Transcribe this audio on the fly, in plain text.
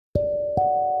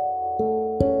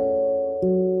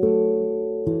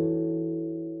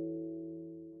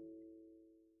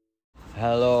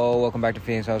welcome back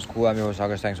to PHEONIXSOUNDSCOOL. I'm your host,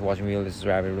 August. Thanks for watching me. This is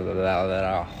Rabbit.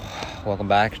 Welcome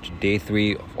back to day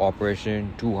 3 of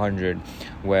Operation 200,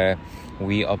 where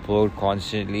we upload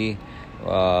constantly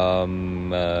to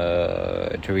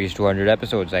reach 200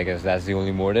 episodes. I guess that's the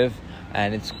only motive,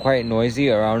 and it's quite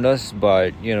noisy around us,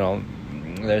 but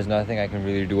there's nothing I can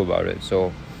really do about it.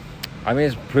 So I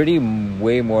mean, it's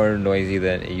way more noisy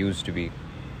than it used to be,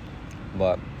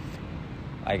 but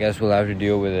I guess we'll have to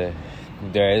deal with it.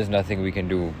 There is nothing we can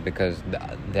do because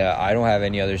I don't have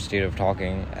any other state of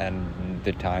talking and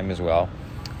the time as well.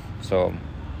 So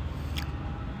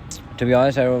to be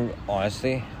honest, I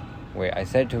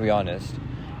said to be honest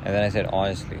and then I said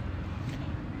honestly.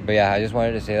 But yeah, I just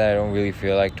wanted to say that I don't really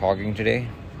feel like talking today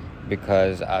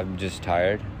because I'm just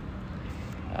tired.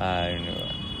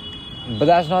 But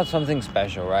that's not something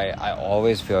special, right? I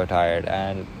always feel tired,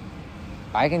 and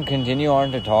I can continue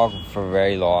on to talk for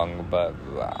very long, but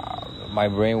my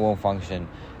brain won't function,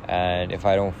 and if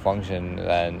I don't function,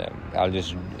 then I'll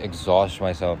just exhaust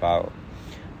myself out.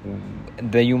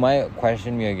 Then you might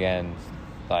question me again,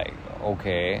 like,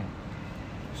 okay,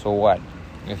 so what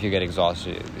if you get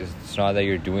exhausted? It's not that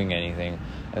you're doing anything.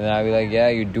 And then I'll be like, yeah,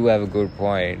 you do have a good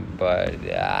point, but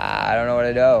I don't know what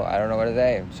to do. I don't know what to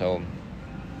say. So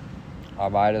I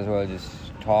might as well just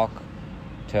talk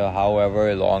till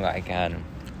however long I can.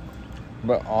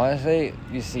 But honestly,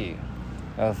 you see,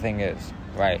 the thing is,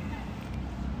 right,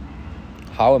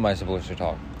 how am I supposed to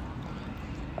talk?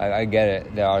 I get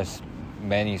it. There are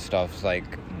many stuffs, like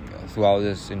throughout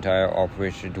this entire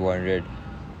Operation 200,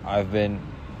 I've been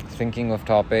thinking of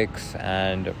topics,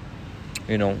 and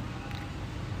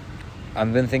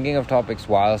I've been thinking of topics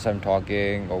whilst I'm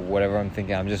talking, or whatever I'm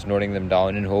thinking, I'm just noting them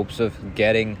down in hopes of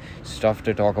getting stuff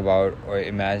to talk about, or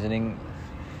imagining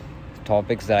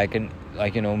topics that I can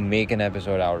make an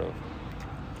episode out of.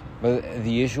 But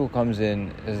the issue comes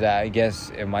in is that I guess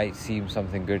it might seem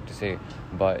something good to say,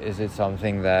 but is it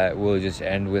something that will just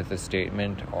end with a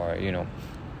statement, or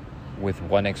with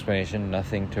one explanation,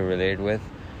 nothing to relate with?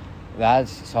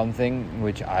 That's something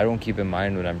which I don't keep in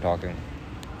mind when I'm talking.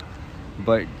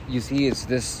 But you see, it's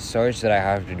this search that I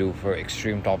have to do for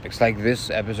extreme topics, like this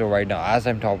episode right now. As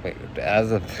I am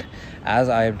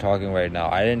talking right now,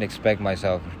 I didn't expect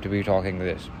myself to be talking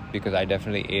this, because I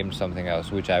definitely aimed something else,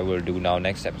 which I will do now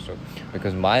next episode.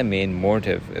 Because my main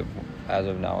motive, as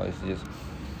of now, is just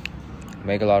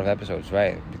make a lot of episodes,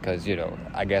 right? Because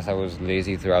I guess I was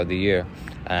lazy throughout the year,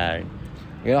 and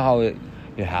you know how you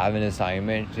have an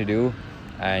assignment to do,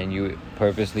 and you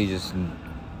purposely just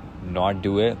not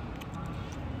do it.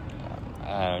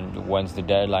 And once the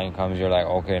deadline comes, you're like,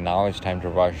 okay, now it's time to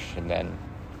rush. And then,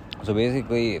 so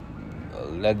basically,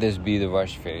 let this be the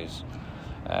rush phase.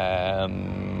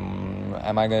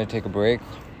 Am I going to take a break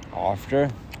after?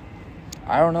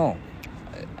 I don't know.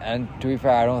 And to be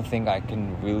fair, I don't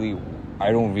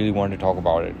really want to talk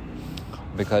about it.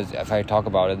 Because if I talk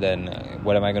about it, then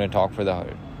what am I going to talk for the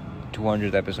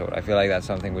 200th episode? I feel like that's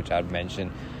something which I'd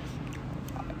mention.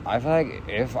 I feel like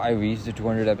if I reach the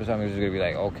 200th episode, I'm just going to be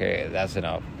like, okay, that's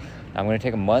enough. I'm going to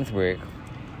take a month break.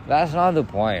 That's not the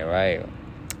point, right?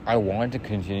 I want to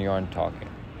continue on talking.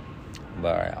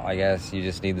 But I guess you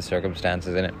just need the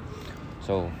circumstances in it.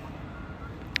 So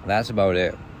that's about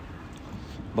it.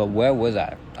 But where was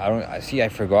I? I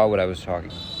forgot what I was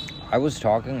talking. I was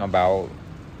talking about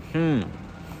I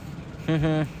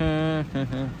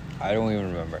don't even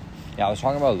remember. Yeah, I was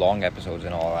talking about long episodes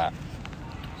and all that.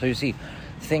 So you see,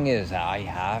 the thing is that I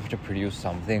have to produce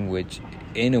something which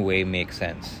in a way makes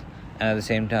sense, and at the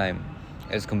same time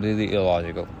it's completely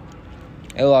illogical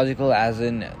as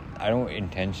in I don't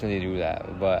intentionally do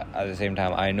that, but at the same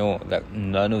time I know that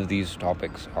none of these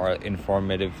topics are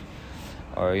informative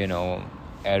or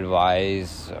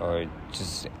advice or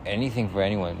just anything for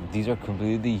anyone. These are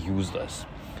completely useless.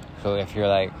 So if you're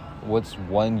like, what's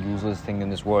one useless thing in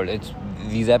this world? It's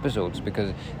these episodes,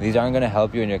 because these aren't going to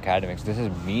help you in your academics. This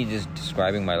is me just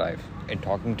describing my life and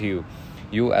talking to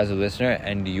you as a listener,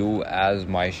 and you as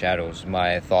my shadows,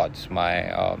 my thoughts,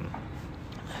 my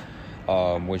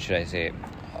what should I say?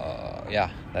 Yeah,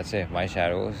 that's it. My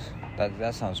shadows.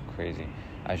 That sounds crazy.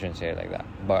 I shouldn't say it like that.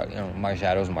 But my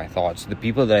shadows, my thoughts, the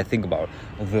people that I think about,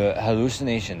 the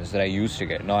hallucinations that I used to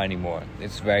get. Not anymore.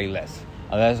 It's very less,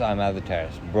 unless I'm at the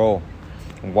terrace, bro.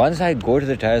 Once I go to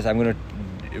the terrace, I'm going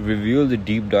to reveal the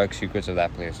deep, dark secrets of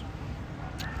that place.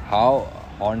 How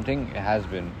haunting it has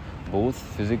been, both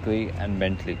physically and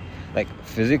mentally. Like,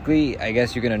 physically, I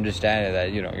guess you can understand it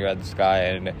that, you're at the sky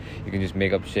and you can just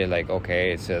make up shit like,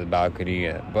 okay, it's a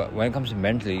balcony. But when it comes to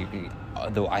mentally,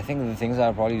 though I think the things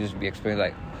I'll probably just be explained,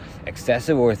 like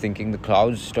excessive overthinking, the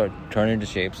clouds start turning into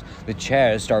shapes, the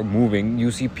chairs start moving,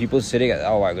 you see people sitting at,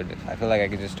 oh my goodness, I feel like I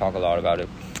could just talk a lot about it.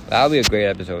 That'll be a great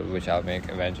episode, which I'll make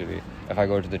eventually if I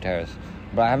go to the terrace.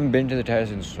 But I haven't been to the terrace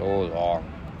in so long.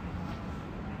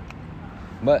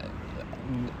 But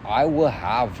I will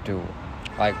have to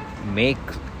like make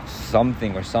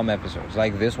something or some episodes.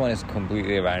 Like this one is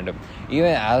completely random.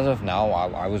 Even as of now,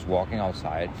 I was walking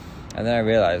outside, and then I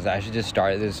realized I should just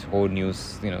start this whole new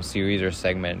series or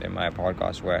segment in my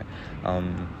podcast where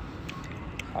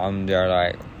they're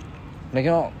like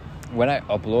when I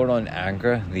upload on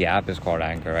Anchor, the app is called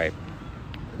Anchor, right?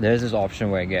 There's this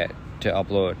option where I get to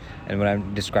upload, and when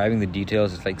I'm describing the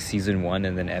details, it's like season 1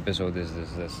 and then episode this.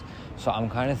 So I'm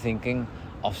kind of thinking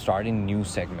of starting new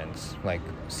segments like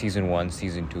season 1,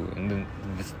 season 2, and then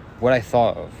what I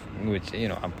thought of, which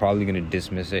I'm probably going to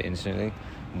dismiss it instantly,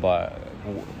 but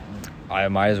I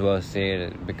might as well say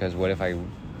it, because what if I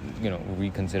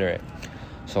reconsider it.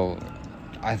 So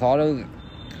I thought of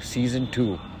season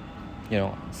 2,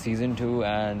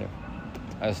 and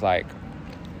I was like,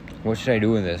 what should I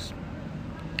do in this?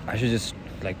 I should just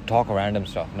like talk random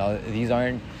stuff. Now these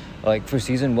aren't like, for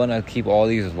season 1 I'll keep all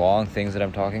these long things that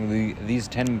I'm talking, these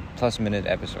 10 plus minute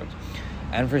episodes.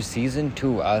 And for season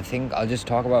 2 I think I'll just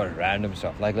talk about random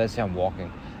stuff. Like let's say I'm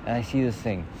walking and I see this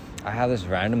thing, I have this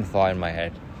random thought in my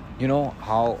head. You know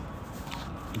how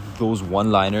those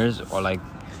one-liners, or like,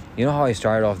 how I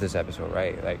started off this episode,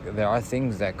 right? Like there are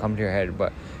things that come to your head,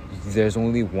 but there's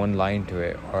only one line to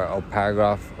it, or a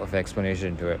paragraph of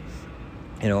explanation to it,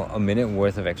 a minute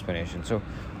worth of explanation. So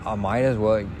I might as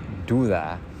well do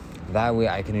that. That way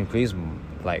I can increase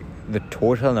like the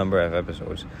total number of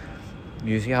episodes.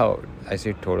 You see how I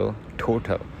say total? The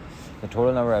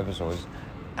total number of episodes,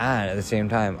 and at the same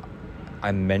time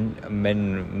I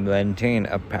maintain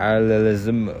a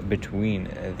parallelism between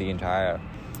the entire.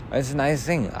 It's a nice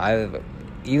thing.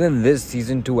 Even this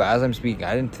season 2, as I'm speaking,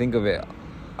 I didn't think of it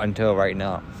until right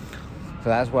now. So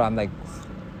that's what I'm like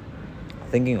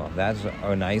thinking of. That's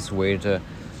a nice way to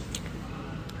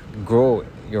grow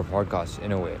your podcast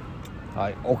in a way.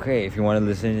 Okay, if you want to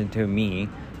listen to me,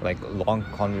 like long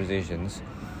conversations,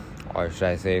 or should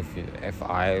I say, if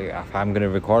I'm gonna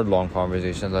record long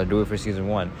conversations, I'll do it for season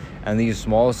 1. And these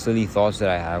small silly thoughts that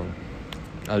I have,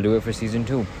 I'll do it for season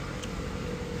 2.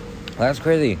 That's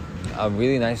crazy. A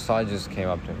really nice thought just came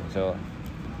up to me, so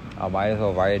I might as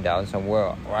well write it down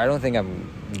somewhere, or I don't think I'm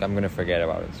gonna forget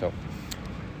about it. So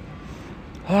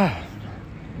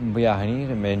but yeah, I need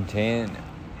to maintain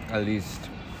at least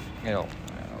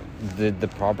the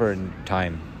proper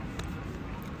time,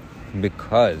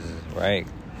 because right,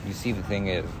 you see, the thing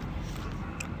is,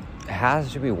 it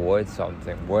has to be worth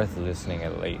something, worth listening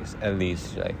at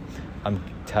least. Like, I'm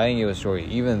telling you a story,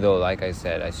 even though, like I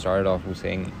said, I started off with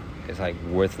saying it's like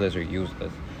worthless or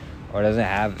useless, or doesn't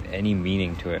have any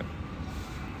meaning to it.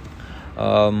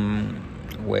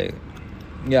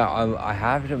 I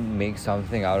have to make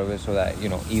something out of it, so that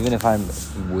even if I'm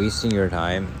wasting your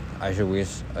time, I should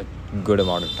waste a good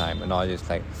amount of time and not just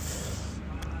like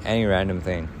any random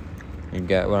thing. You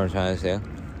get what I'm trying to say?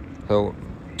 So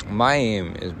my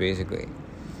aim is basically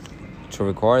to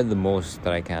record the most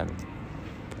that I can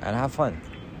and have fun.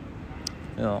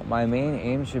 My main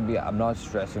aim should be, I'm not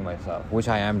stressing myself, which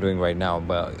I am doing right now,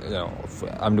 but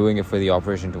I'm doing it for the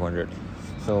Operation 200.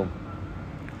 So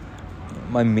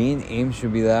my main aim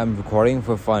should be that I'm recording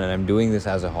for fun and I'm doing this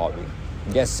as a hobby.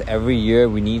 Yes, every year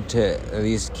we need to at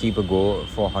least keep a goal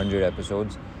for 100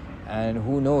 episodes, and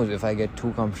who knows, if I get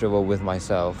too comfortable with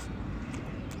myself,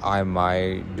 I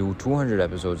might do 200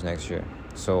 episodes next year.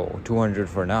 So 200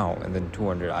 for now, and then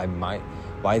 200. I might,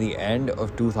 by the end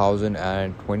of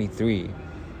 2023,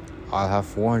 I'll have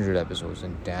 400 episodes,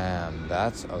 and damn,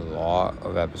 that's a lot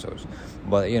of episodes.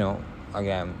 But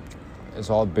again, it's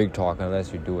all big talk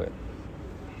unless you do it.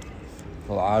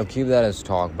 Well, I'll keep that as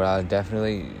talk, but I'll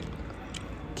definitely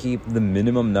keep the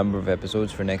minimum number of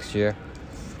episodes for next year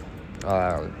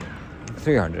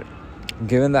 300.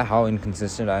 Given that how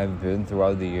inconsistent I've been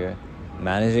throughout the year,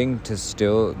 managing to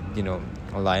still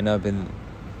line up in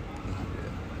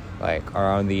like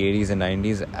around the 80s and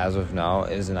 90s as of now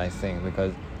is a nice thing,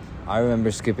 because I remember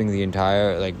skipping the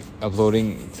entire, like,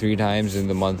 uploading 3 times in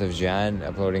the month of Jan,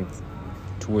 uploading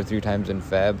 2 or 3 times in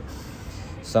Feb,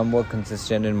 somewhat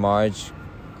consistent in March,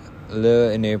 a little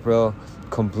in April,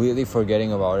 completely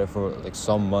forgetting about it for like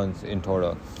some months in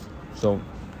total. So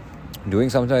doing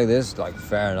something like this, like,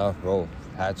 fair enough, bro.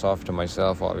 Hats off to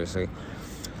myself, obviously.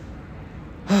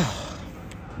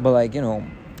 But like, it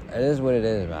is what it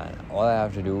is, man. All I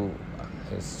have to do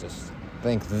is just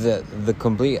think the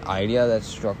complete idea that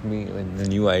struck me, like the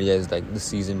new idea, is like the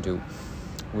season 2,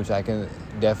 which I can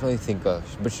definitely think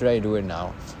of. But should I do it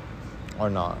now or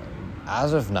not?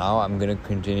 As of now, I'm gonna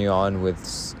continue on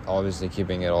with obviously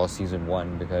keeping it all season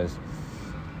 1, because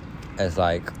it's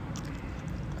like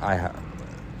I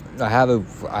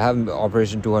have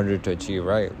Operation 200 to achieve,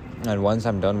 right? And once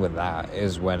I'm done with that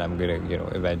is when I'm gonna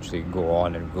eventually go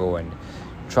on and go and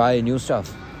try new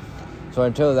stuff. So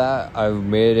until that, I've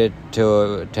made it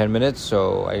to 10 minutes,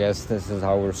 so I guess this is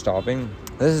how we're stopping.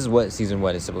 This is what season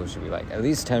 1 is supposed to be like. At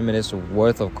least 10 minutes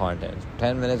worth of content.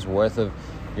 10 minutes worth of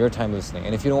your time listening.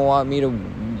 And if you don't want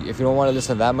to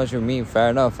listen that much of me, fair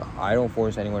enough. I don't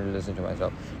force anyone to listen to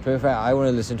myself. To be fair, I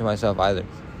wouldn't listen to myself either.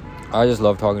 I just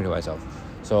love talking to myself.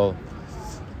 So,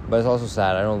 but it's also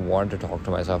sad. I don't want to talk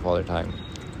to myself all the time,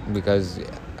 because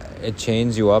it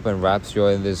chains you up and wraps you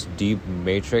in this deep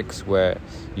matrix where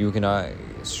you cannot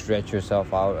stretch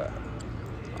yourself out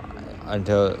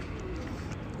until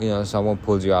someone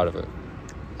pulls you out of it.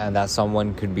 And that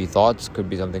someone could be thoughts, could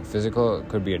be something physical,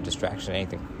 could be a distraction,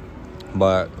 anything.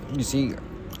 But you see,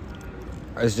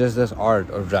 it's just this art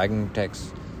of dragging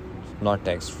talks.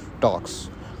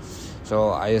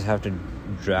 So I just have to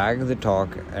drag the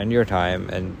talk and your time,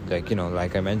 and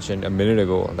like I mentioned a minute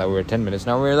ago that we were 10 minutes,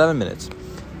 now we're 11 minutes.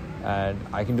 And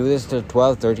I can do this till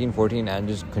 12, 13, 14 and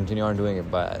just continue on doing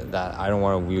it, but that I don't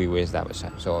want to really waste that much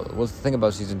time. So we'll think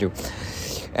about season 2.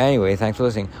 Anyway, thanks for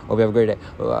listening. Hope you have a great day.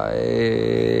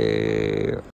 Bye.